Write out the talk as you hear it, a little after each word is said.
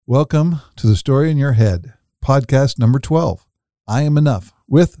Welcome to The Story in Your Head, podcast number 12, I Am Enough,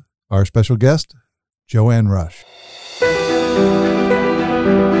 with our special guest, Joanne Rusch.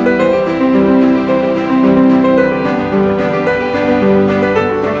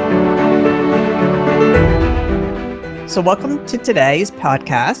 So welcome to today's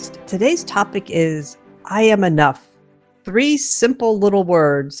podcast. Today's topic is I am enough. 3 simple little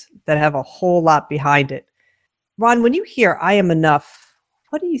words that have a whole lot behind it. Ron, when you hear I am enough,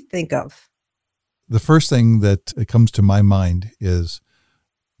 what do you think of? The first thing that comes to my mind is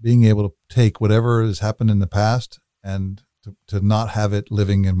being able to take whatever has happened in the past and to not have it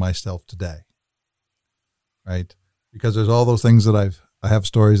living in myself today, right? Because there's all those things that I have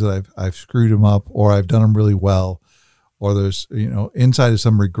stories that I've screwed them up, or I've done them really well, or there's, inside of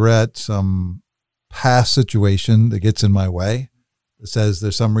some regret, some past situation that gets in my way that says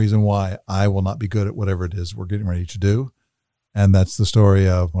there's some reason why I will not be good at whatever it is we're getting ready to do. And that's the story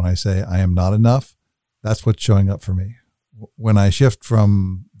of when I say I am not enough, that's what's showing up for me. When I shift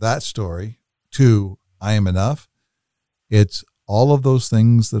from that story to I am enough, it's all of those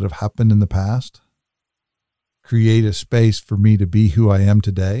things that have happened in the past create a space for me to be who I am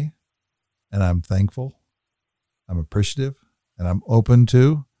today. And I'm thankful, I'm appreciative, and I'm open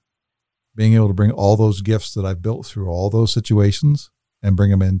to being able to bring all those gifts that I've built through all those situations and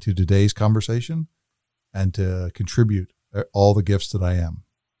bring them into today's conversation and to contribute all the gifts that I am.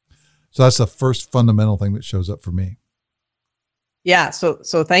 So that's the first fundamental thing that shows up for me. Yeah, so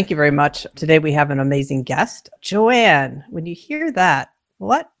thank you very much. Today we have an amazing guest. Joanne, when you hear that,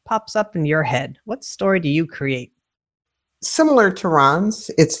 what pops up in your head? What story do you create? Similar to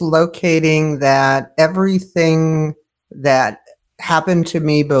Ron's, it's locating that everything that happened to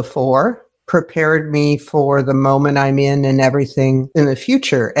me before prepared me for the moment I'm in and everything in the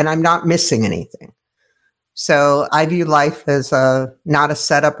future, and I'm not missing anything. So I view life as not a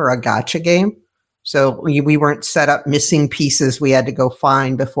setup or a gotcha game. So we weren't set up missing pieces we had to go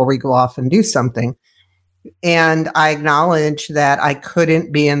find before we go off and do something. And I acknowledge that I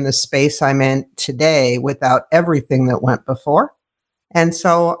couldn't be in the space I'm in today without everything that went before. And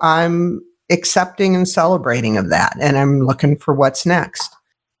so I'm accepting and celebrating of that. And I'm looking for what's next.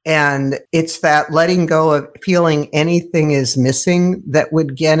 And it's that letting go of feeling anything is missing that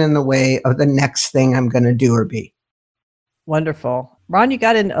would get in the way of the next thing I'm going to do or be. Wonderful. Ron, you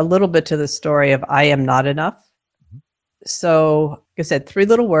got in a little bit to the story of I am not enough. So, like I said, 3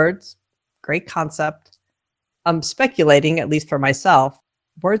 little words, great concept. I'm speculating, at least for myself,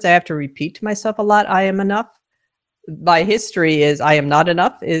 words I have to repeat to myself a lot. I am enough. My history is I am not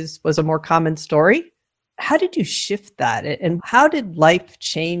enough was a more common story. How did you shift that? And how did life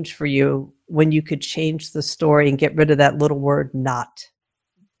change for you when you could change the story and get rid of that little word not?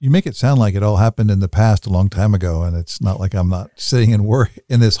 You make it sound like it all happened in the past a long time ago, and it's not like I'm not sitting and work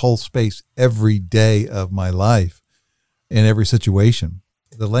in this whole space every day of my life in every situation.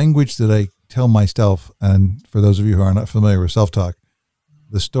 The language that I tell myself, and for those of you who are not familiar with self-talk,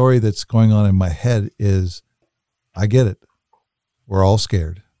 the story that's going on in my head is, I get it. We're all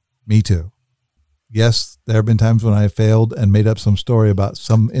scared. Me too. Yes, there have been times when I have failed and made up some story about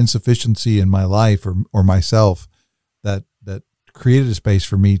some insufficiency in my life or myself that created a space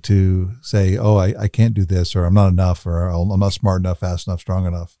for me to say, oh, I can't do this, or I'm not enough, or I'm not smart enough, fast enough, strong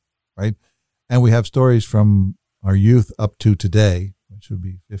enough, right? And we have stories from our youth up to today, which would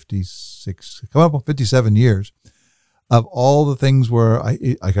be 56, come up on 57 years, of all the things where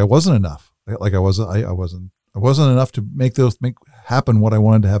I wasn't enough, I wasn't enough to make happen what I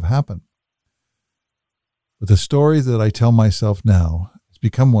wanted to have happen. But the story that I tell myself now has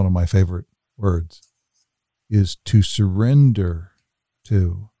become one of my favorite words, is to surrender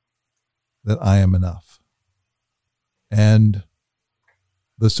to that I am enough. And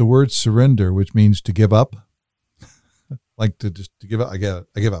that's the word surrender, which means to give up, like to give up. I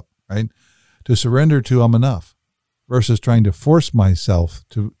give up, right? To surrender to I'm enough versus trying to force myself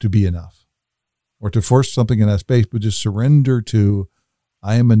to be enough or to force something in that space, but just surrender to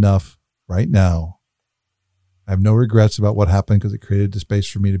I am enough right now. I have no regrets about what happened because it created the space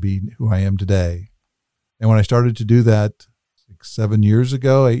for me to be who I am today. And when I started to do that 8 years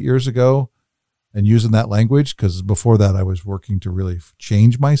ago, and using that language, because before that I was working to really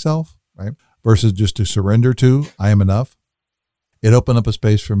change myself, right? Versus just to surrender to I am enough. It opened up a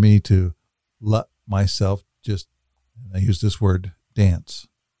space for me to let myself just, I use this word, dance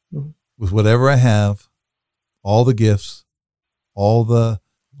with whatever I have, all the gifts, all the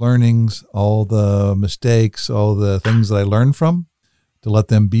learnings, all the mistakes, all the things that I learned from, to let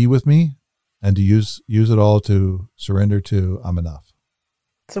them be with me and to use it all to surrender to I'm enough.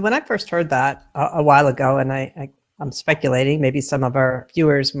 So when I first heard that a while ago, and I I'm speculating, maybe some of our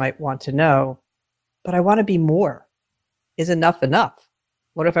viewers might want to know, but I want to be more. Is enough enough?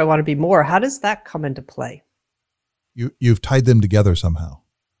 What if I want to be more? How does that come into play? You've tied them together somehow.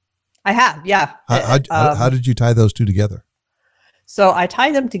 I have, yeah. How did you tie those two together? So I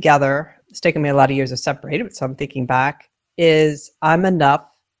tie them together. It's taken me a lot of years to separate it. So I'm thinking back is I'm enough,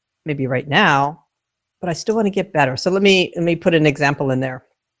 maybe right now, but I still want to get better. So let me put an example in there.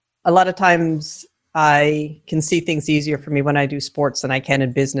 A lot of times I can see things easier for me when I do sports than I can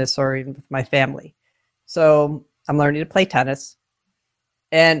in business or even with my family. So I'm learning to play tennis.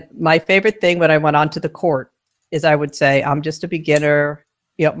 And my favorite thing when I went onto the court is I would say, I'm just a beginner.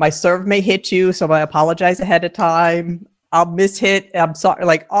 My serve may hit you, so I apologize ahead of time. I'll mishit. I'm sorry,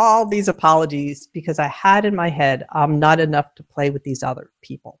 like all these apologies, because I had in my head, I'm not enough to play with these other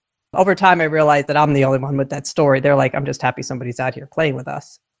people. Over time, I realized that I'm the only one with that story. They're like, I'm just happy somebody's out here playing with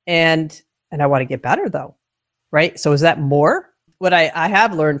us. And I want to get better though, right? So is that more? What I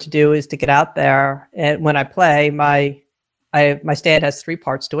have learned to do is to get out there. And when I play, my stand has 3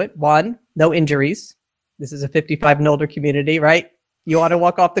 parts to it. 1, no injuries. This is a 55 and older community, right? You want to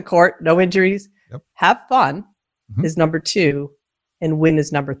walk off the court, no injuries. Yep. Have fun is number 2, and win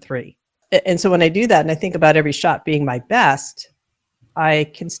is number 3. And so when I do that and I think about every shot being my best, I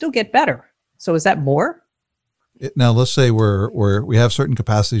can still get better. So is that more? Now, let's say we have certain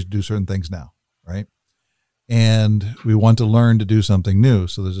capacities to do certain things now, right? And we want to learn to do something new.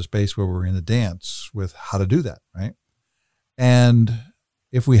 So there's a space where we're in a dance with how to do that, right? And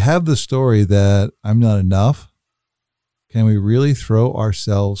if we have the story that I'm not enough, can we really throw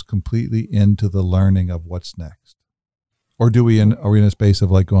ourselves completely into the learning of what's next? Or are we in a space of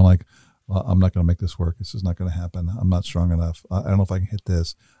like going like, well, I'm not going to make this work. This is not going to happen. I'm not strong enough. I don't know if I can hit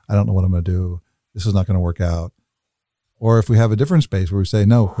this. I don't know what I'm going to do. This is not going to work out. Or if we have a different space where we say,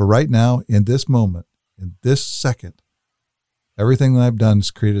 no, for right now, in this moment, in this second, everything that I've done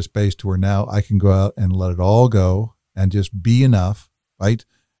is create a space to where now I can go out and let it all go and just be enough, right?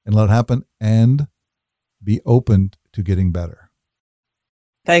 And let it happen and be open to getting better.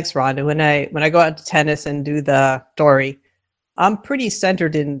 Thanks, Rhonda. When I go out to tennis and do the story, I'm pretty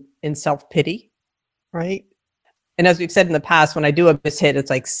centered in self-pity, right? And as we've said in the past, when I do a mishit, it's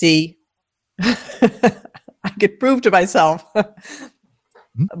like, see, I could prove to myself.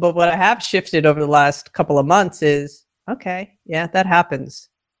 But what I have shifted over the last couple of months is, okay, yeah, that happens.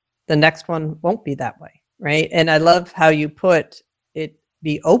 The next one won't be that way, right? And I love how you put it,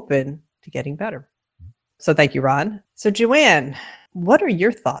 be open to getting better. So thank you, Ron. So Joanne, what are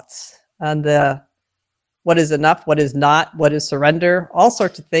your thoughts on what is enough, what is not, what is surrender, all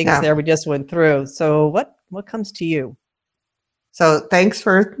sorts of things there we just went through. So what comes to you? So thanks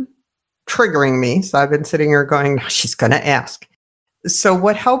for triggering me. So I've been sitting here going, she's going to ask. So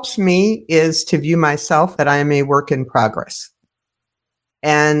what helps me is to view myself that I am a work in progress.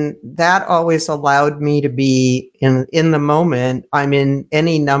 And that always allowed me to be in the moment. I'm in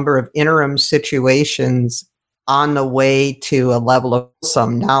any number of interim situations on the way to a level of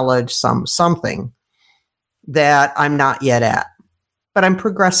some knowledge, something that I'm not yet at, but I'm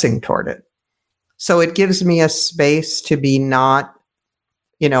progressing toward it. So it gives me a space to be not,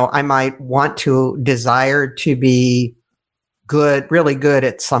 I might want to desire to be good, really good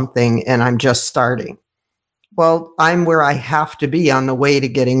at something, and I'm just starting. Well, I'm where I have to be on the way to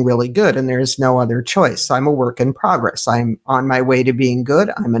getting really good, and there's no other choice. I'm a work in progress. I'm on my way to being good.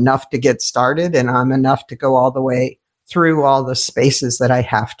 I'm enough to get started, and I'm enough to go all the way through all the spaces that I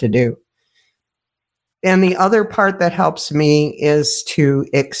have to do. And the other part that helps me is to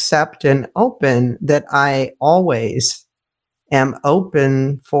accept and open that I always am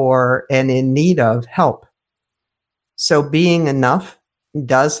open for and in need of help. So being enough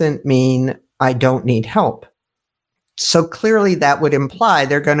doesn't mean I don't need help. So clearly that would imply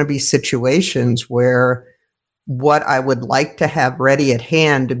there are going to be situations where what I would like to have ready at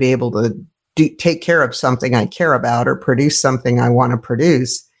hand to be able to take care of something I care about or produce something I want to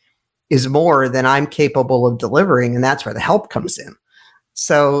produce is more than I'm capable of delivering. And that's where the help comes in.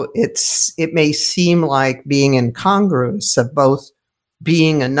 So it may seem like being incongruous of both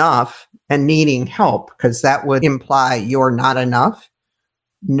being enough and needing help, because that would imply you're not enough.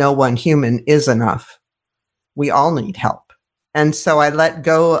 No one human is enough. We all need help. And so I let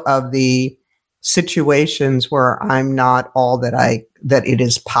go of the situations where I'm not all that it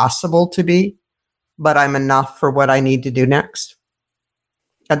is possible to be, but I'm enough for what I need to do next.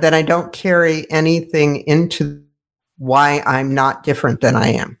 And then I don't carry anything into why I'm not different than I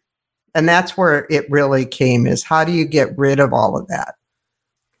am. And that's where it really came, is how do you get rid of all of that?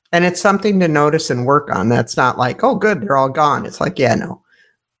 And it's something to notice and work on. That's not like, oh, good, they're all gone. It's like, yeah, no.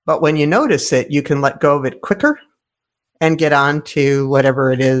 But when you notice it, you can let go of it quicker and get on to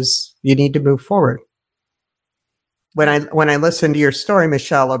whatever it is you need to move forward. When I listen to your story,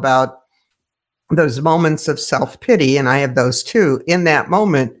 Michelle, about those moments of self-pity, and I have those too, in that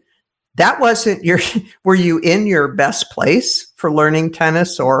moment, that wasn't were you in your best place for learning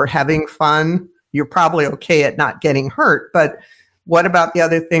tennis or having fun? You're probably okay at not getting hurt, but what about the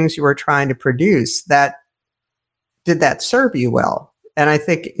other things you were trying to produce? Did that serve you well? And I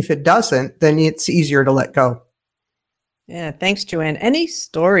think if it doesn't, then it's easier to let go. Yeah, thanks, Joanne. Any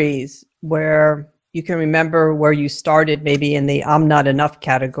stories where you can remember where you started maybe in the I'm not enough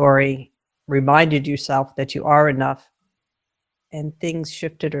category, reminded yourself that you are enough, and things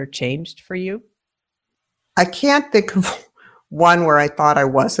shifted or changed for you? I can't think of one where I thought I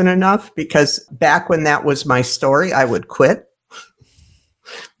wasn't enough, because back when that was my story, I would quit.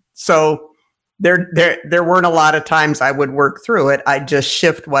 So there weren't a lot of times I would work through it. I'd just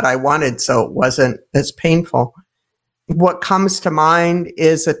shift what I wanted so it wasn't as painful. What comes to mind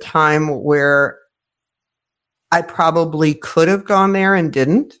is a time where I probably could have gone there and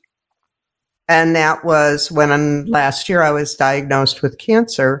didn't. And that was when last year I was diagnosed with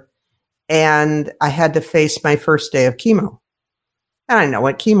cancer and I had to face my first day of chemo. And I didn't know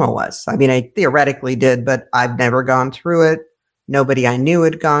what chemo was. I mean, I theoretically did, but I've never gone through it. Nobody I knew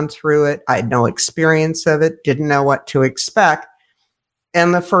had gone through it. I had no experience of it, didn't know what to expect.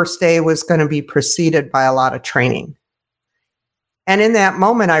 And the first day was going to be preceded by a lot of training. And in that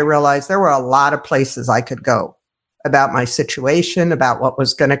moment, I realized there were a lot of places I could go about my situation, about what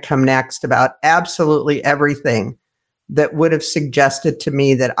was going to come next, about absolutely everything that would have suggested to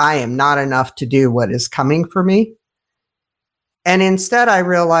me that I am not enough to do what is coming for me. And instead, I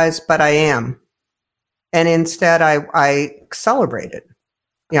realized, but I am. And instead, I celebrated.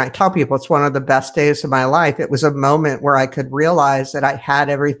 I tell people it's one of the best days of my life. It was a moment where I could realize that I had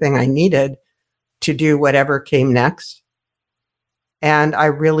everything I needed to do whatever came next. And I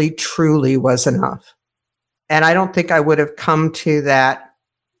really, truly was enough. And I don't think I would have come to that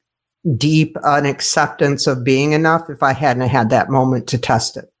deep an acceptance of being enough if I hadn't had that moment to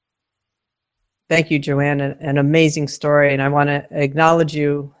test it. Thank you, Joanne. An amazing story. And I want to acknowledge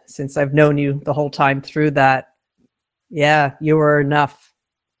you since I've known you the whole time through that. Yeah, you were enough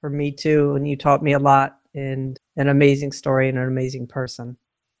for me too. And you taught me a lot, and an amazing story and an amazing person.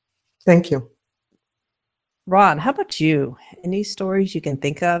 Thank you. Ron, how about you? Any stories you can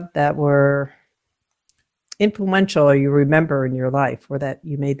think of that were influential or you remember in your life, or that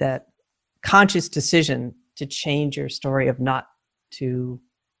you made that conscious decision to change your story of not to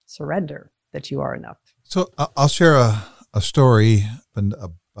surrender, that you are enough? So I'll share a story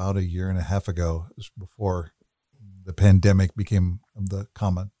about a year and a half ago, before the pandemic became the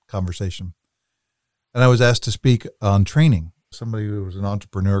common conversation. And I was asked to speak on training. Somebody who was an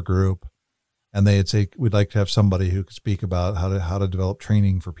entrepreneur group, and they had said, we'd like to have somebody who could speak about how to develop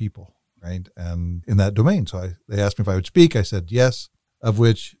training for people, right? And in that domain. So they asked me if I would speak. I said yes, of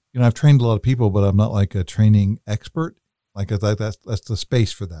which, I've trained a lot of people, but I'm not like a training expert. Like that's the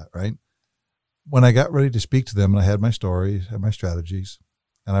space for that, right? When I got ready to speak to them, and I had my stories, had my strategies,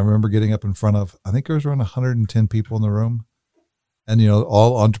 and I remember getting up in front of, I think there was around 110 people in the room, and,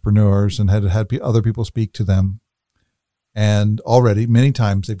 all entrepreneurs, and had other people speak to them. And already many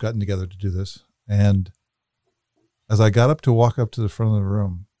times they've gotten together to do this. And as I got up to walk up to the front of the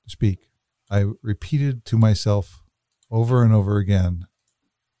room to speak, I repeated to myself over and over again,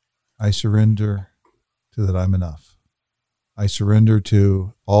 I surrender to that I'm enough. I surrender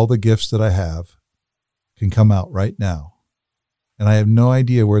to all the gifts that I have can come out right now. And I have no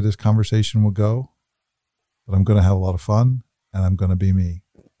idea where this conversation will go, but I'm going to have a lot of fun, and I'm going to be me,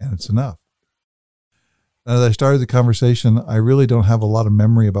 and it's enough. As I started the conversation, I really don't have a lot of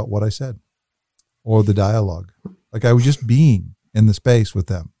memory about what I said or the dialogue. Like I was just being in the space with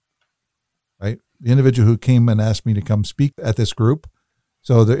them, right? The individual who came and asked me to come speak at this group.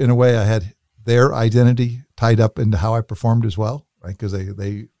 So in a way I had their identity tied up into how I performed as well, right? Because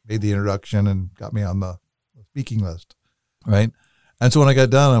they made the introduction and got me on the speaking list, right? And so when I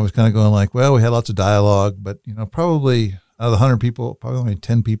got done, I was kind of going like, well, we had lots of dialogue, but, probably out of the 100 people, probably only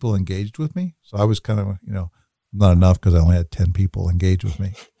 10 people engaged with me. So I was kind of, not enough because I only had 10 people engaged with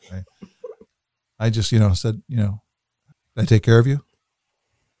me. Right? I just, said, did I take care of you?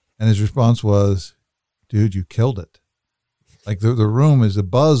 And his response was, dude, you killed it. Like the room is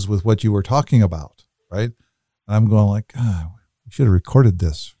abuzz with what you were talking about, right? And I'm going like, God, we should have recorded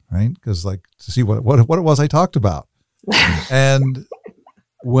this, right? Because like to see what it was I talked about. And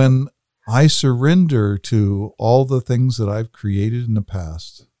when I surrender to all the things that I've created in the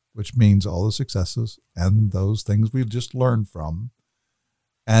past, which means all the successes and those things we've just learned from,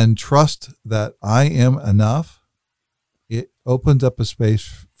 and trust that I am enough, it opens up a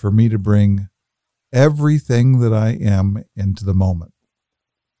space for me to bring everything that I am into the moment.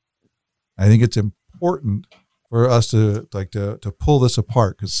 I think it's important for us to pull this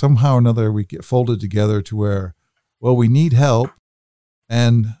apart, because somehow or another we get folded together to where, well, we need help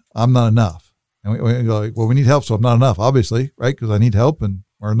and I'm not enough. And we go like, well, we need help, so I'm not enough, obviously, right? Because I need help and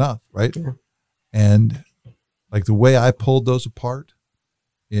we're enough, right? Yeah. And like the way I pulled those apart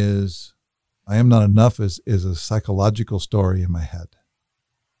is I am not enough is a psychological story in my head.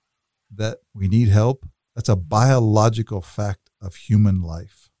 That we need help, that's a biological fact of human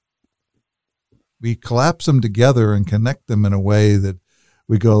life. We collapse them together and connect them in a way that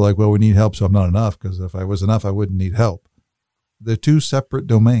we go like, well, we need help, so I'm not enough, because if I was enough, I wouldn't need help. They're two separate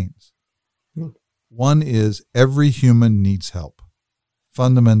domains. One is every human needs help,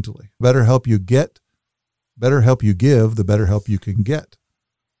 fundamentally. Better help you get, better help you give, the better help you can get.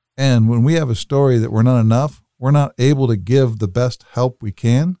 And when we have a story that we're not enough, we're not able to give the best help we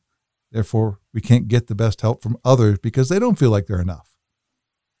can. Therefore, we can't get the best help from others because they don't feel like they're enough.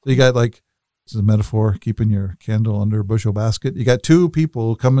 So you got like, this is a metaphor, keeping your candle under a bushel basket. You got two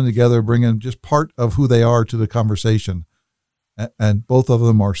people coming together, bringing just part of who they are to the conversation. And both of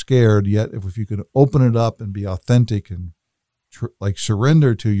them are scared. Yet if you could open it up and be authentic and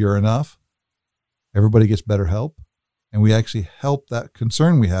surrender to you're enough, everybody gets better help. And we actually help that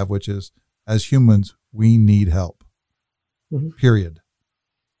concern we have, which is, as humans, we need help, period.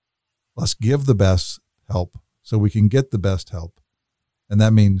 Let's give the best help so we can get the best help. And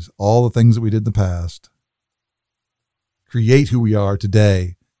that means all the things that we did in the past create who we are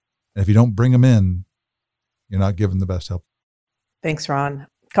today. And if you don't bring them in, you're not giving the best help. Thanks, Ron.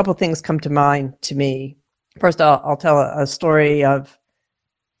 A couple of things come to mind to me. First, I'll tell a story of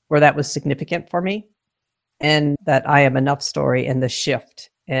where that was significant for me, and that I am enough story and the shift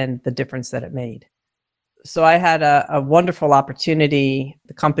and the difference that it made. So I had a wonderful opportunity.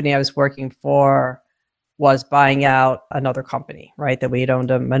 The company I was working for was buying out another company, right? That we had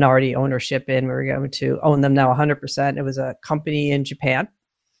owned a minority ownership in. We were going to own them now 100%. It was a company in Japan,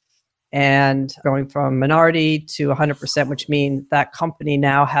 and going from minority to 100%, which means that company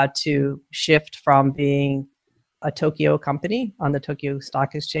now had to shift from being a Tokyo company on the Tokyo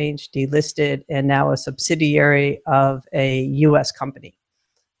Stock Exchange, delisted, and now a subsidiary of a US company.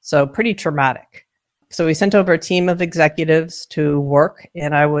 So pretty traumatic. So we sent over a team of executives to work,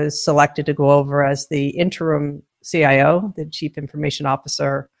 and I was selected to go over as the interim CIO, the Chief Information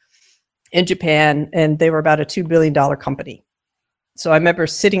Officer in Japan, and they were about a $2 billion company. So I remember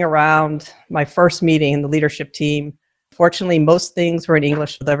sitting around my first meeting in the leadership team. Fortunately, most things were in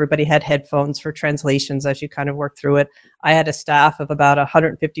English, so everybody had headphones for translations as you kind of work through it. I had a staff of about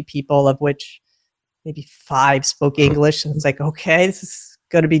 150 people, of which maybe 5 spoke English. And it's like, okay, this is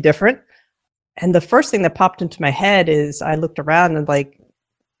going to be different. And the first thing that popped into my head is I looked around and like,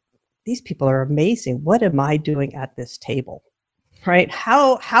 these people are amazing. What am I doing at this table, right?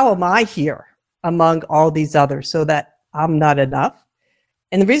 How am I here among all these others so that I'm not enough?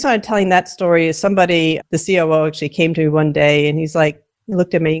 And the reason I'm telling that story is somebody, the COO actually came to me one day and he's like, he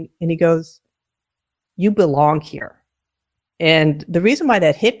looked at me and he goes, you belong here. And the reason why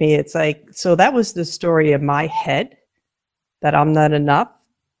that hit me, it's like, so that was the story in my head, that I'm not enough.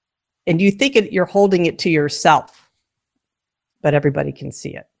 And you think you're holding it to yourself, but everybody can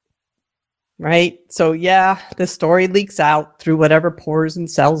see it, right? So yeah, the story leaks out through whatever pores and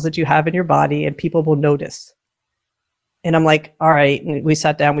cells that you have in your body, and people will notice. And I'm like, all right. And we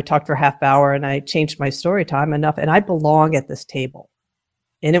sat down, we talked for a half hour, and I changed my story time enough, and I belong at this table.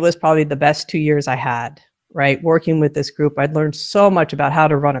 And it was probably the best 2 years I had, right? Working with this group, I'd learned so much about how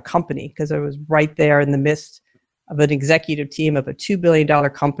to run a company because I was right there in the midst of an executive team of a $2 billion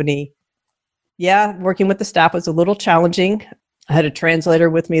company. Yeah, working with the staff was a little challenging. I had a translator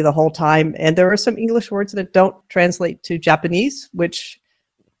with me the whole time, and there are some English words that don't translate to Japanese, which,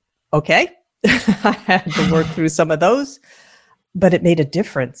 okay. I had to work through some of those, but it made a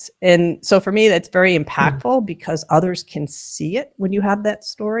difference. And so for me, that's very impactful because others can see it when you have that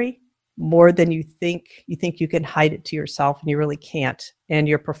story more than you think. You think you can hide it to yourself, and you really can't. And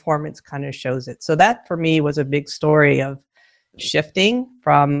your performance kind of shows it. So that for me was a big story of shifting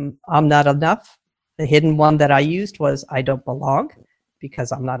from I'm not enough. The hidden one that I used was I don't belong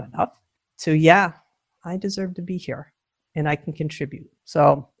because I'm not enough. So yeah, I deserve to be here and I can contribute.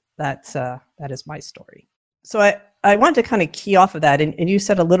 So that is my story. So I want to kind of key off of that. And you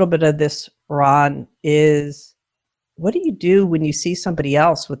said a little bit of this, Ron, is what do you do when you see somebody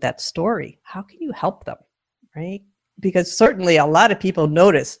else with that story? How can you help them, right? Because certainly a lot of people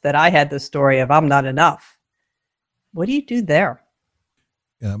notice that I had the story of I'm not enough. What do you do there?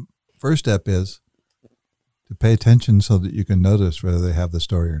 First step is to pay attention so that you can notice whether they have the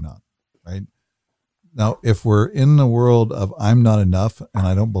story or not, right? Now, if we're in the world of I'm not enough and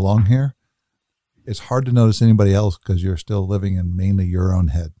I don't belong here, it's hard to notice anybody else because you're still living in mainly your own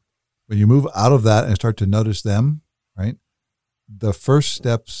head. When you move out of that and start to notice them, right? The first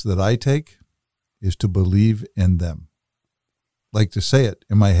steps that I take is to believe in them. Like to say it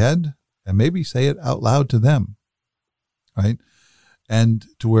in my head and maybe say it out loud to them, right? And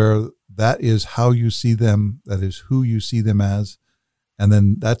to where that is how you see them, that is who you see them as. And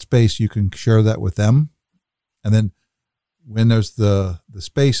then that space, you can share that with them. And then when there's the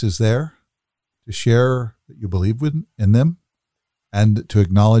space is there to share that you believe in them and to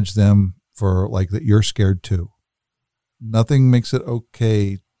acknowledge them for like that you're scared too. Nothing makes it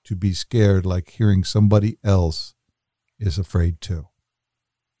okay to be scared like hearing somebody else is afraid too.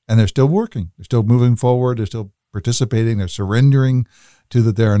 And they're still working. They're still moving forward. They're still participating. They're surrendering to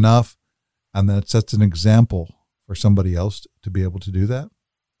that they're enough. And that sets an example for somebody else to be able to do that,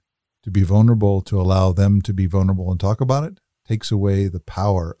 to be vulnerable, to allow them to be vulnerable and talk about it, takes away the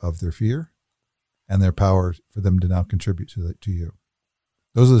power of their fear and their power for them to now contribute to you.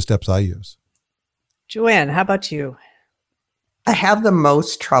 Those are the steps I use. Joanne, how about you? I have the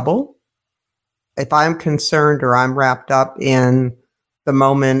most trouble if I'm concerned or I'm wrapped up in the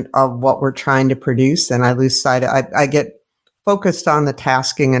moment of what we're trying to produce and I lose sight. I get focused on the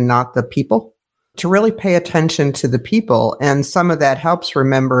tasking and not the people, to really pay attention to the people. And some of that helps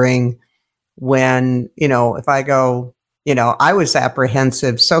remembering when, if I go, I was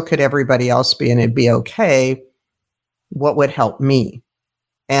apprehensive, so could everybody else be, and it'd be okay. What would help me?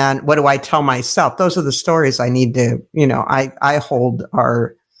 And what do I tell myself? Those are the stories I need to, I hold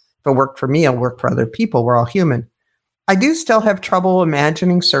if it worked for me, it'll work for other people. We're all human. I do still have trouble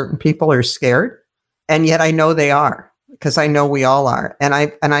imagining certain people are scared. And yet I know they are, because I know we all are. And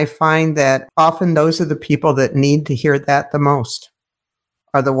I find that often those are the people that need to hear that the most,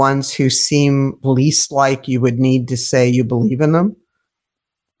 are the ones who seem least like you would need to say you believe in them,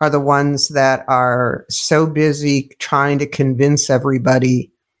 are the ones that are so busy trying to convince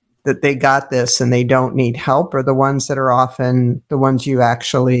everybody that they got this and they don't need help, are the ones that are often the ones you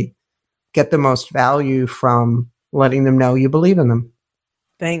actually get the most value from letting them know you believe in them.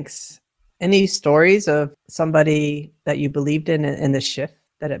 Thanks. Any stories of somebody that you believed in and the shift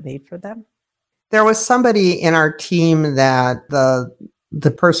that it made for them? There was somebody in our team that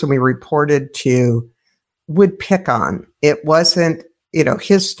the person we reported to would pick on. It wasn't,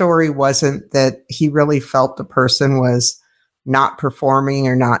 his story wasn't that he really felt the person was not performing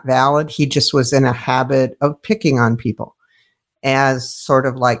or not valid. He just was in a habit of picking on people as sort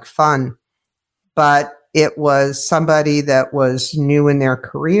of like fun. But it was somebody that was new in their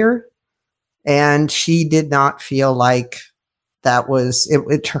career, and she did not feel like that was,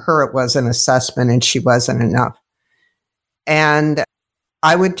 to her, it was an assessment and she wasn't enough. And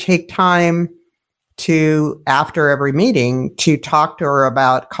I would take time to, after every meeting, to talk to her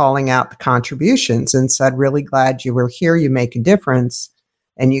about calling out the contributions and said, really glad you were here. You make a difference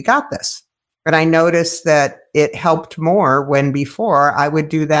and you got this. But I noticed that it helped more when before I would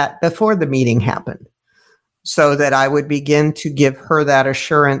do that before the meeting happened, so that I would begin to give her that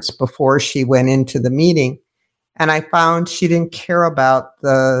assurance before she went into the meeting. And I found she didn't care about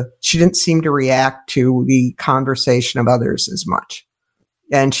she didn't seem to react to the conversation of others as much.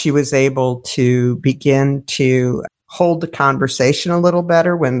 And she was able to begin to hold the conversation a little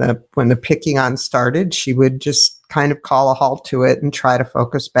better. When the picking on started, she would just kind of call a halt to it and try to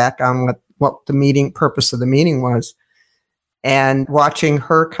focus back on what the meeting purpose of the meeting was. And watching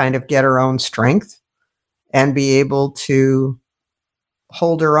her kind of get her own strength and be able to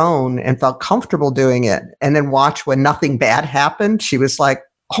hold her own and felt comfortable doing it. And then watch when nothing bad happened. She was like,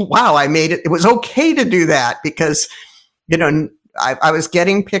 oh, wow, I made it. It was okay to do that because, I was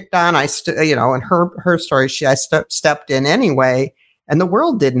getting picked on. In her story, I stepped in anyway, and the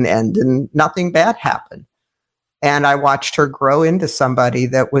world didn't end and nothing bad happened. And I watched her grow into somebody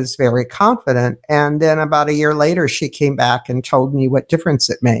that was very confident. And then about a year later, she came back and told me what difference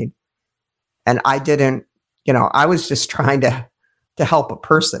it made. And I didn't, I was just trying to help a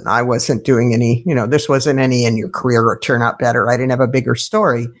person. I wasn't doing any, this wasn't any in your career or turn out better. I didn't have a bigger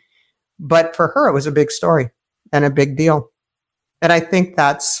story. But for her, it was a big story and a big deal. And I think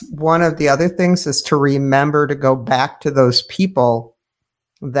that's one of the other things, is to remember to go back to those people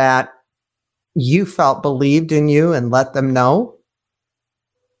that you felt believed in you and let them know,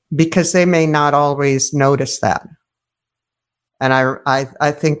 because they may not always notice that. And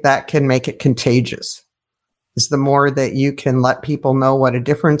I think that can make it contagious. Is the more that you can let people know what a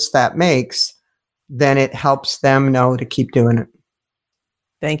difference that makes, then it helps them know to keep doing it.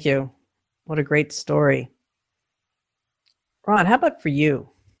 Thank you. What a great story. Ron, how about for you?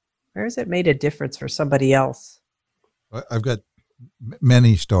 Where has it made a difference for somebody else? I've got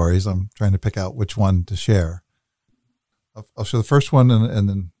many stories. I'm trying to pick out which one to share. I'll share the first one and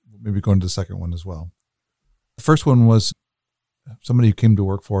then maybe go into the second one as well. The first one was somebody who came to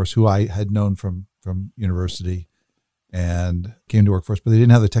work for us who I had known from university and came to work for us, but they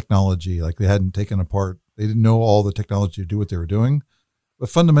didn't have the technology. Like they hadn't taken apart. They didn't know all the technology to do what they were doing, but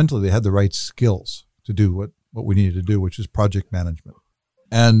fundamentally they had the right skills to do what we needed to do, which is project management.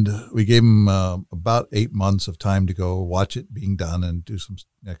 And we gave him about 8 months of time to go watch it being done and do some,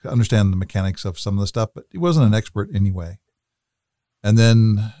 understand the mechanics of some of the stuff, but he wasn't an expert anyway. And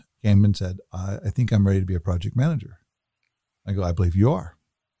then came and said, I think I'm ready to be a project manager. I go, I believe you are.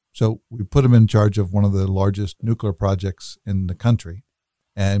 So we put him in charge of one of the largest nuclear projects in the country,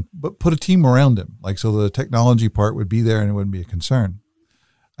 but put a team around him. Like, so the technology part would be there and it wouldn't be a concern.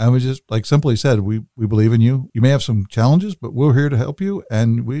 And we just simply said, we believe in you. You may have some challenges, but we're here to help you.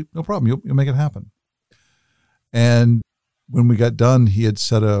 And no problem. You'll make it happen. And when we got done, he had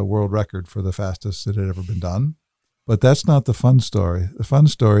set a world record for the fastest that had ever been done. But that's not the fun story. The fun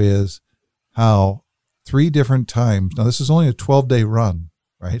story is how 3 different times, now this is only a 12-day run,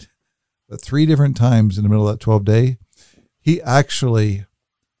 right? But 3 different times in the middle of that 12-day, he actually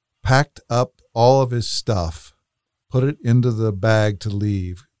packed up all of his stuff, put it into the bag to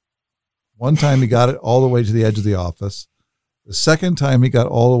leave. One time he got it all the way to the edge of the office. The second time he got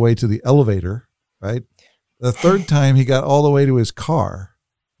all the way to the elevator, right? The third time he got all the way to his car,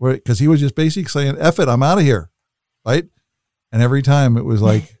 because he was just basically saying, F it, I'm out of here, right? And every time it was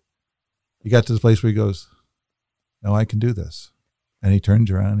like, he got to the place where he goes, no, I can do this. And he turns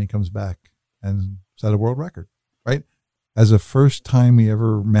around and he comes back and set a world record, right? As the first time he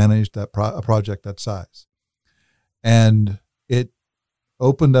ever managed a project that size. And it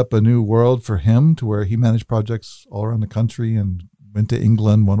opened up a new world for him to where he managed projects all around the country and went to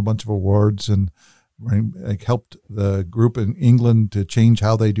England, won a bunch of awards, and helped the group in England to change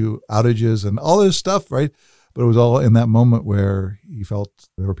how they do outages and all this stuff, right? But it was all in that moment where he felt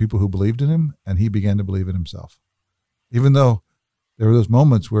there were people who believed in him and he began to believe in himself. Even though there were those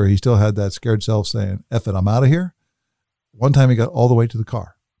moments where he still had that scared self saying, F it, I'm out of here. One time he got all the way to the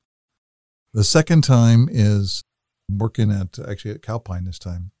car. The second time is working at Calpine this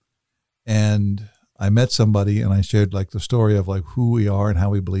time. And I met somebody and I shared the story of who we are and how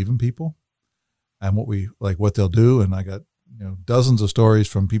we believe in people and what they'll do. And I got, dozens of stories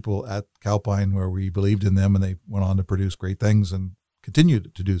from people at Calpine where we believed in them and they went on to produce great things and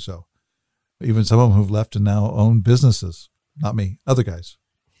continued to do so. Even some of them who've left and now own businesses. Not me, other guys.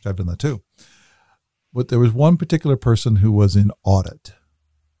 I've done that too. But there was one particular person who was in audit,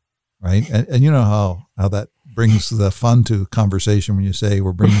 right? And you know how that brings the fun to conversation when you say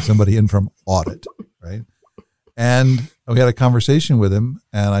we're bringing somebody in from audit, right? And we had a conversation with him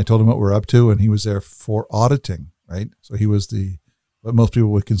and I told him what we're up to and he was there for auditing, right? So he was what most people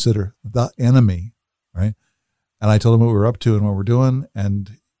would consider the enemy, right? And I told him what we were up to and what we're doing.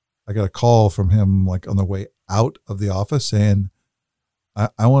 And I got a call from him on the way out of the office saying,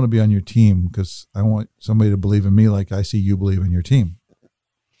 I want to be on your team because I want somebody to believe in me like I see you believe in your team,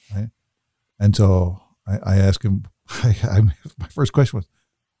 right? And so I asked him, my first question was,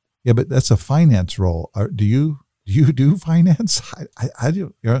 yeah, but that's a finance role. Do you do finance? I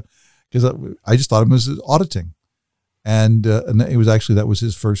do, because I just thought of him as auditing. And it was actually, that was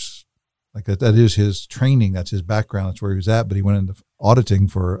his first, that is his training. That's his background. That's where he was at. But he went into auditing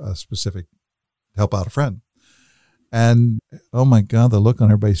for a specific, to help out a friend. And oh my God, the look on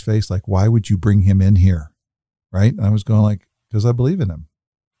everybody's face, why would you bring him in here? Right. And I was going because I believe in him.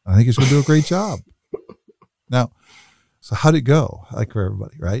 I think he's going to do a great job. Now, so how'd it go? For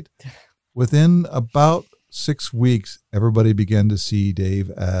everybody, right? Within about 6 weeks, everybody began to see Dave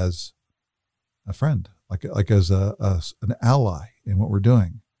as a friend, as an ally in what we're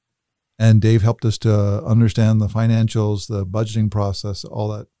doing. And Dave helped us to understand the financials, the budgeting process, all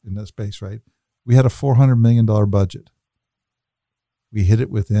that in that space, right? We had a $400 million budget. We hit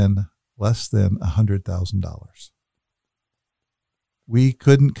it within less than $100,000. We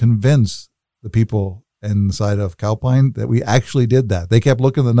couldn't convince the people inside of Calpine that we actually did that. They kept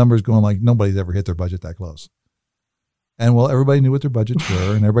looking at the numbers going nobody's ever hit their budget that close. And everybody knew what their budgets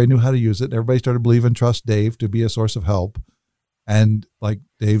were and everybody knew how to use it. And everybody started to believe and trust Dave to be a source of help. And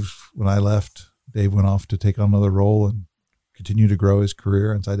Dave, when I left, Dave went off to take on another role and continue to grow his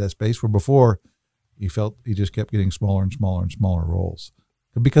career inside that space where before he felt he just kept getting smaller and smaller and smaller roles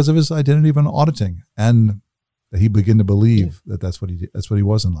because of his identity of an auditing and that he began to believe that that's what he did. That's what he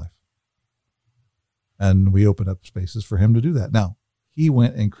was in life. And we opened up spaces for him to do that. Now he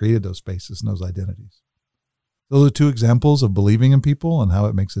went and created those spaces and those identities. Those are two examples of believing in people and how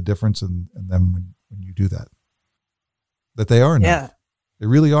it makes a difference in them when you do that. That they are enough. Yeah. They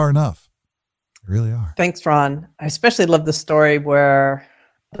really are enough. They really are. Thanks, Ron. I especially love the story where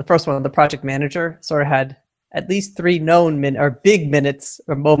the first one, the project manager, sort of had at least 3 known big minutes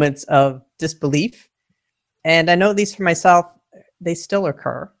or moments of disbelief. And I know, at least for myself, they still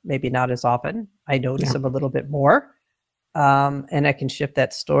occur, maybe not as often. I notice them a little bit more, and I can shift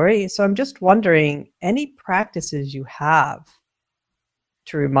that story. So I'm just wondering, any practices you have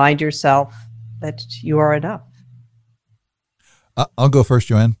to remind yourself that you are enough? I'll go first,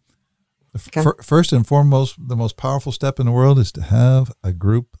 Joanne. Okay. First and foremost, the most powerful step in the world is to have a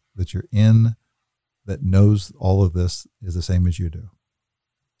group that you're in that knows all of this is the same as you do.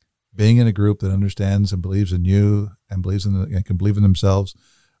 Being in a group that understands and believes in you and and can believe in themselves,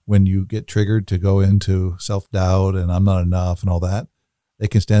 when you get triggered to go into self-doubt and I'm not enough and all that, they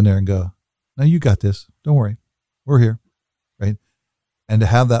can stand there and go, no, you got this. Don't worry. We're here. Right. And to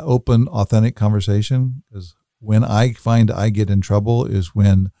have that open, authentic conversation, because when I find I get in trouble is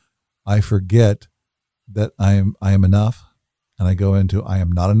when I forget that I am enough, and I go into I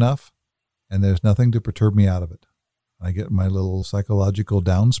am not enough, and there's nothing to perturb me out of it. I get my little psychological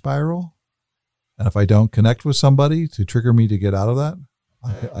down spiral, and if I don't connect with somebody to trigger me to get out of that,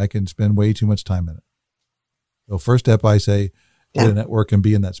 I can spend way too much time in it. So first step, I say, get a network and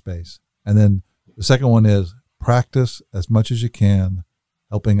be in that space. And then the second one is practice as much as you can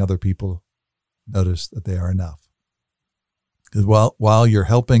helping other people notice that they are enough. Because while you're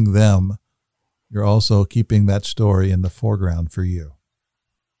helping them, you're also keeping that story in the foreground for you.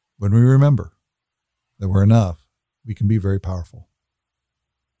 When we remember that we're enough, we can be very powerful.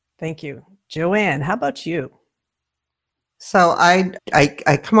 Thank you. Joanne, how about you? So I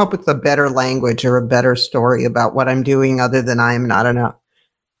come up with a better language or a better story about what I'm doing other than I am not enough.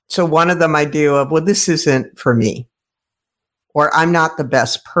 So one of them I do of, well, this isn't for me, or I'm not the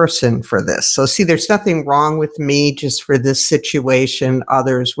best person for this. So see, there's nothing wrong with me, just for this situation,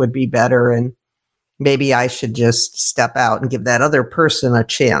 others would be better. And maybe I should just step out and give that other person a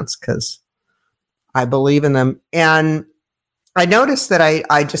chance because I believe in them. And I noticed that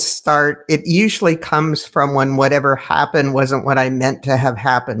I just start, it usually comes from when whatever happened wasn't what I meant to have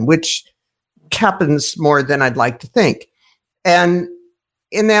happened, which happens more than I'd like to think. And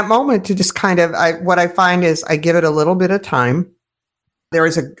in that moment, to just kind of, what I find is I give it a little bit of time. There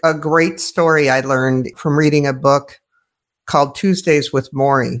is a great story I learned from reading a book called Tuesdays with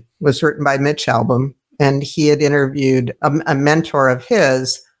Maury. It was written by Mitch Albom, and he had interviewed a mentor of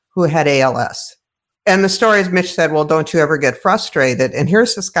his who had ALS. And the story is, Mitch said, well, don't you ever get frustrated? And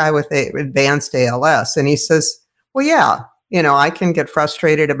here's this guy with advanced ALS. And he says, well, yeah, I can get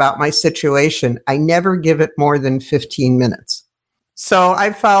frustrated about my situation. I never give it more than 15 minutes. So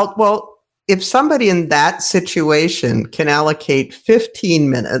I felt, well, if somebody in that situation can allocate 15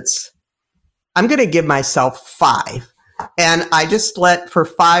 minutes, I'm going to give myself 5. And I just let for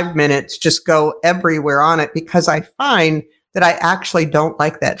 5 minutes just go everywhere on it, because I find that I actually don't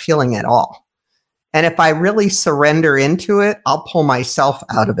like that feeling at all. And if I really surrender into it, I'll pull myself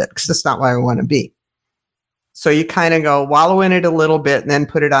out of it, because that's not where I want to be. So you kind of go wallow in it a little bit and then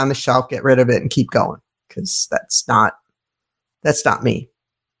put it on the shelf, get rid of it, and keep going, because that's not me.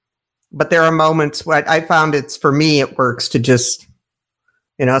 But there are moments where I found for me, it works to just,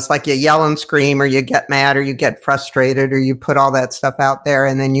 it's like you yell and scream, or you get mad, or you get frustrated, or you put all that stuff out there,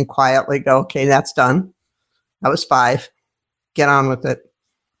 and then you quietly go, okay, that's done. That was 5. Get on with it.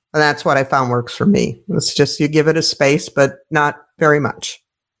 And that's what I found works for me. It's just, you give it a space, but not very much.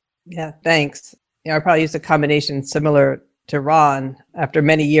 Yeah, thanks. I probably use a combination similar to Ron. After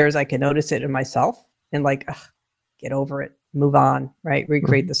many years, I can notice it in myself and get over it, move on, right?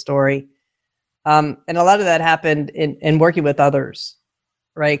 Recreate the story. And a lot of that happened in working with others,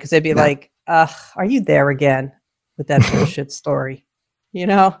 right? Because they'd be like, are you there again with that bullshit story?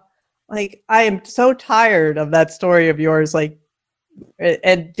 I am so tired of that story of yours.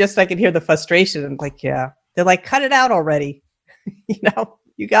 And just I can hear the frustration. I'm like, yeah. They're like, cut it out already.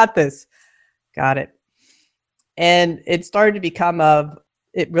 You got this. Got it. And it started to become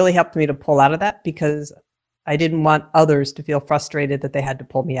it really helped me to pull out of that, because I didn't want others to feel frustrated that they had to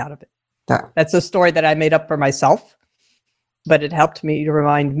pull me out of it. That's a story that I made up for myself, but it helped me to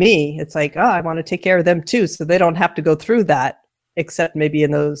remind me, it's like, I want to take care of them too, so they don't have to go through that, except maybe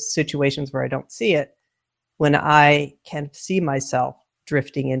in those situations where I don't see it. When I can see myself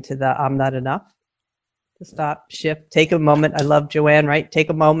drifting into the I'm not enough, to stop, shift, take a moment. I love Joanne, right?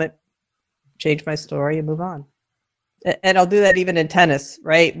 Take a moment, change my story, and move on. And I'll do that even in tennis,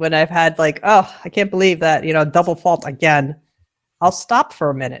 right? When I've had I can't believe that, double fault again. I'll stop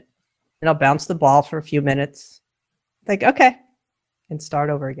for a minute and I'll bounce the ball for a few minutes like, okay, and start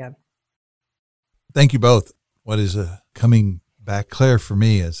over again. Thank you both. What is coming back clear for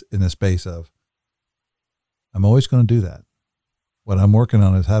me is in the space of, I'm always going to do that. What I'm working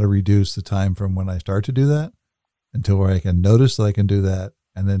on is how to reduce the time from when I start to do that until where I can notice that I can do that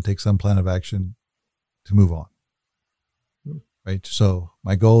and then take some plan of action to move on. Right. So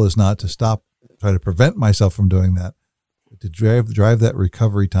my goal is not to stop, try to prevent myself from doing that, but to drive that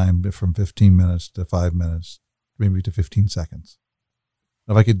recovery time from 15 minutes to 5 minutes, maybe to 15 seconds.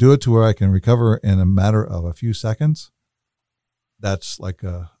 If I could do it to where I can recover in a matter of a few seconds, that's like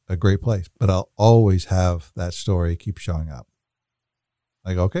a great place. But I'll always have that story keep showing up.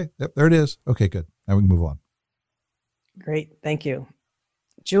 Like, okay, yep, there it is. Okay, good. Now we can move on. Great. Thank you.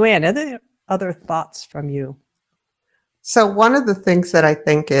 Joanne, other thoughts from you? So one of the things that I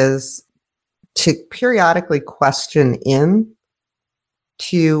think is to periodically question in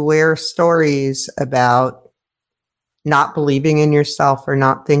to where stories about not believing in yourself or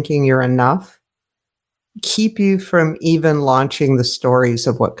not thinking you're enough keep you from even launching the stories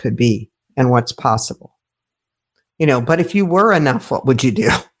of what could be and what's possible. But if you were enough, what would you do?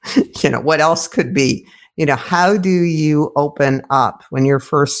 What else could be? How do you open up when you're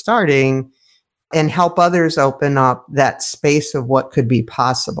first starting and help others open up that space of what could be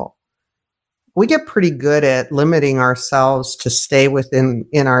possible? We get pretty good at limiting ourselves to stay within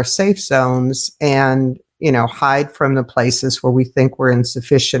our safe zones and, hide from the places where we think we're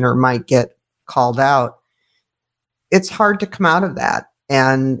insufficient or might get called out. It's hard to come out of that.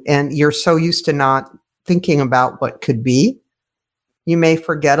 And you're so used to not thinking about what could be, you may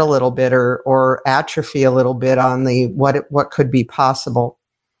forget a little bit or atrophy a little bit on the what could be possible.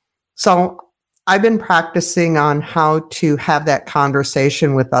 So I've been practicing on how to have that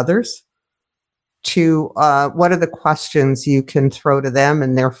conversation with others to what are the questions you can throw to them,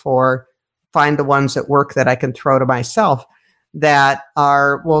 and therefore find the ones at work that I can throw to myself that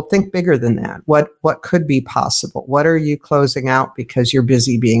are, well, think bigger than that. What could be possible? What are you closing out because you're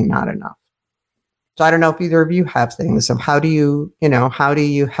busy being not enough? So I don't know if either of you have things of how do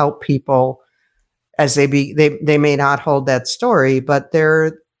you help people as they may not hold that story, but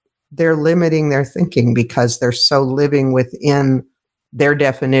they're limiting their thinking because they're so living within their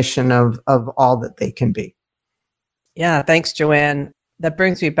definition of all that they can be. Yeah, thanks, Joanne. That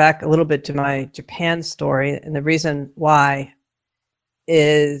brings me back a little bit to my Japan story. And the reason why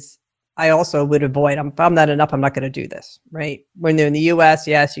is I also would avoid, if I'm not enough, I'm not going to do this, right? When they're in the US,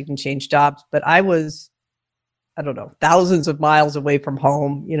 yes, you can change jobs, but I was, I don't know, thousands of miles away from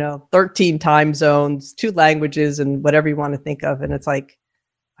home, 13 time zones, 2 languages, and whatever you want to think of. And it's like,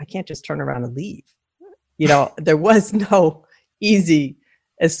 I can't just turn around and leave. There was no easy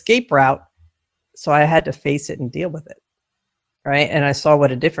escape route. So I had to face it and deal with it. Right. And I saw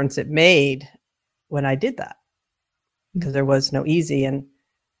what a difference it made when I did that, because there was no easy. And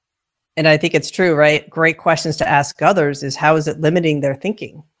I think it's true, right? Great questions to ask others is, how is it limiting their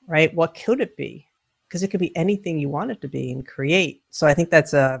thinking, right? What could it be? Because it could be anything you want it to be and create. So I think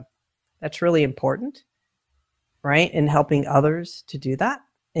that's really important, right? In helping others to do that,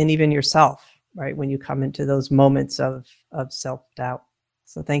 and even yourself, right? When you come into those moments of self-doubt.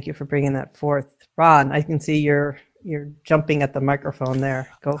 So thank you for bringing that forth. Ron, I can see you're jumping at the microphone there.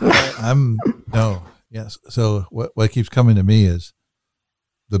 Go for it. Yes. So what keeps coming to me is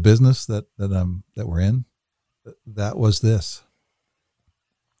the business that we're in. That was this,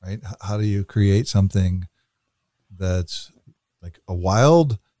 right? How do you create something that's like a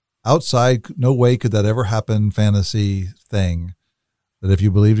wild, outside, no way could that ever happen fantasy thing, that if you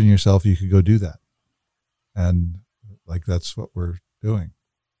believed in yourself, you could go do that. And like, that's what we're doing.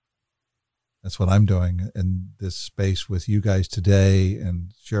 That's what I'm doing in this space with you guys today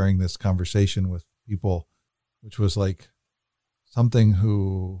and sharing this conversation with people, which was like something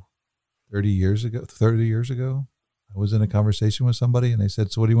who 30 years ago, I was in a conversation with somebody and they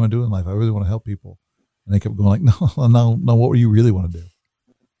said, so what do you want to do in life? I really want to help people. And they kept going like, no, what do you really want to do?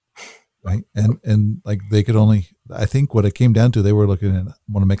 Right. And like they could only, I think what it came down to, they were looking at,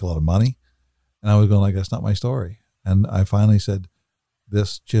 want to make a lot of money. And I was going like, that's not my story. And I finally said,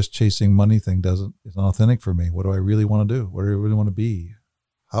 this just chasing money thing isn't authentic for me. What do I really want to do? What do I really want to be?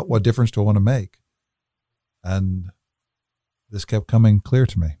 What difference do I want to make? And this kept coming clear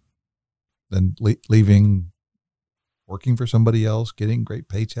to me. Then leaving, working for somebody else, getting great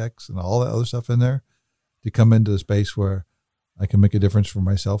paychecks and all that other stuff in there, to come into a space where I can make a difference for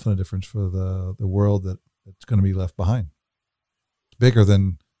myself and a difference for the world that's going to be left behind. It's bigger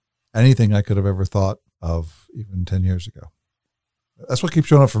than anything I could have ever thought of even 10 years ago. That's what keeps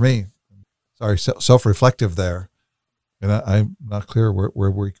showing up for me. Sorry, self-reflective there. And I'm not clear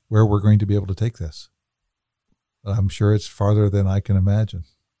where we're going to be able to take this. I'm sure it's farther than I can imagine.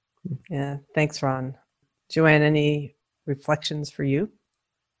 Yeah. Thanks, Ron. Joanne, any reflections for you?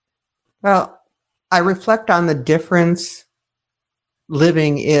 Well, I reflect on the difference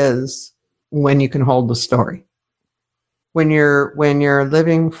living is when you can hold the story. When you're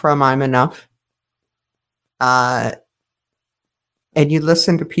living from I'm enough, and you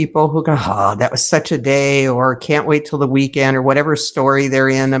listen to people who go, oh, that was such a day, or can't wait till the weekend, or whatever story they're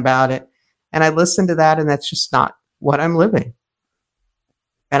in about it. And I listen to that, and that's just not what I'm living.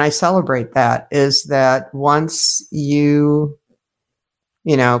 And I celebrate that, is that once you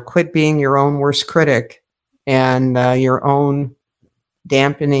quit being your own worst critic and your own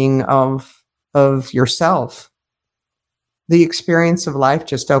dampening of yourself, the experience of life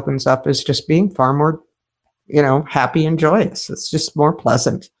just opens up as just being far more, happy and joyous. It's just more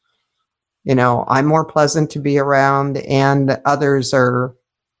pleasant. I'm more pleasant to be around, and others are,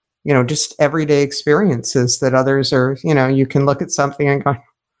 just everyday experiences that others are, you can look at something and go,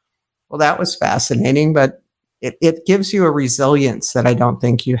 well, that was fascinating, but it gives you a resilience that I don't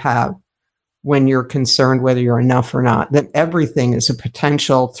think you have when you're concerned whether you're enough or not. That everything is a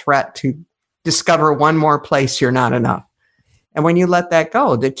potential threat to discover one more place you're not enough. And when you let that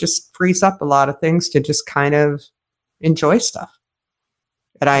go, that just frees up a lot of things to just kind of enjoy stuff.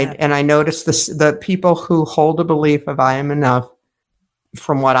 And I notice the people who hold a belief of I am enough,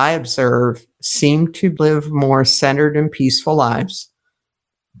 from what I observe, seem to live more centered and peaceful lives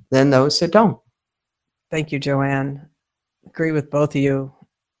than those that don't. Thank you, Joanne. Agree with both of you.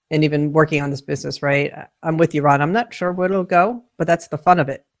 And even working on this business, right? I'm with you, Ron. I'm not sure where it'll go, but that's the fun of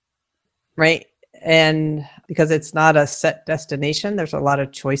it, right? And because it's not a set destination, there's a lot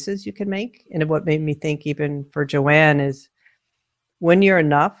of choices you can make. And what made me think, even for Joanne, is when you're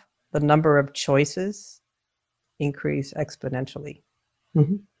enough, the number of choices increase exponentially.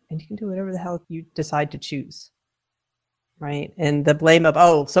 Mm-hmm. And you can do whatever the hell you decide to choose. Right. And the blame of,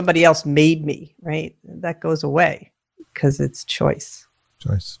 oh, somebody else made me, right? That goes away because it's choice.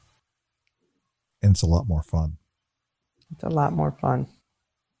 Choice. And it's a lot more fun. It's a lot more fun.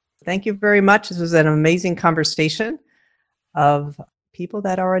 Thank you very much. This was an amazing conversation of people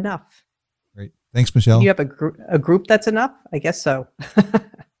that are enough. Great. Thanks, Michelle. Do you have a group that's enough? I guess so.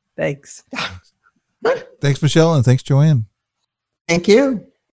 Thanks. Thanks, Michelle. And thanks, Joanne. Thank you.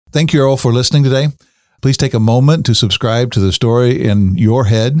 Thank you all for listening today. Please take a moment to subscribe to The Story in Your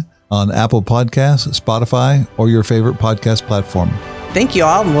Head on Apple Podcasts, Spotify, or your favorite podcast platform. Thank you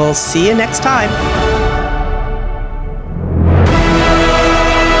all, and we'll see you next time.